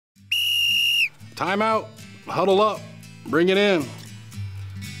Timeout, huddle up, bring it in.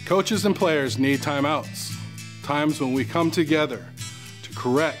 Coaches and players need timeouts. Times when we come together to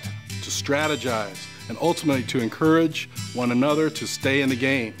correct, to strategize, and ultimately to encourage one another to stay in the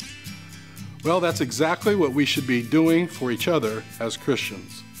game. Well, that's exactly what we should be doing for each other as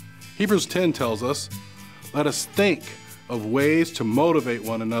Christians. Hebrews 10 tells us, let us think of ways to motivate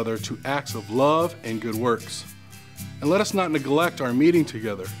one another to acts of love and good works. And let us not neglect our meeting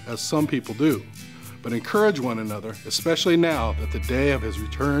together, as some people do, but encourage one another, especially now that the day of His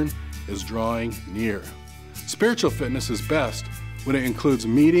return is drawing near. Spiritual fitness is best when it includes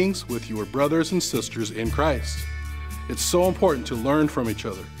meetings with your brothers and sisters in Christ. It's so important to learn from each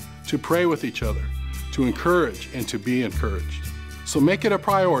other, to pray with each other, to encourage and to be encouraged. So make it a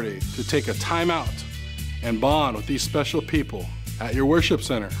priority to take a time out and bond with these special people at your worship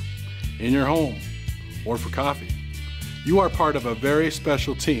center, in your home, or for coffee. You are part of a very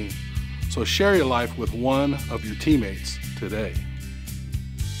special team, so share your life with one of your teammates today.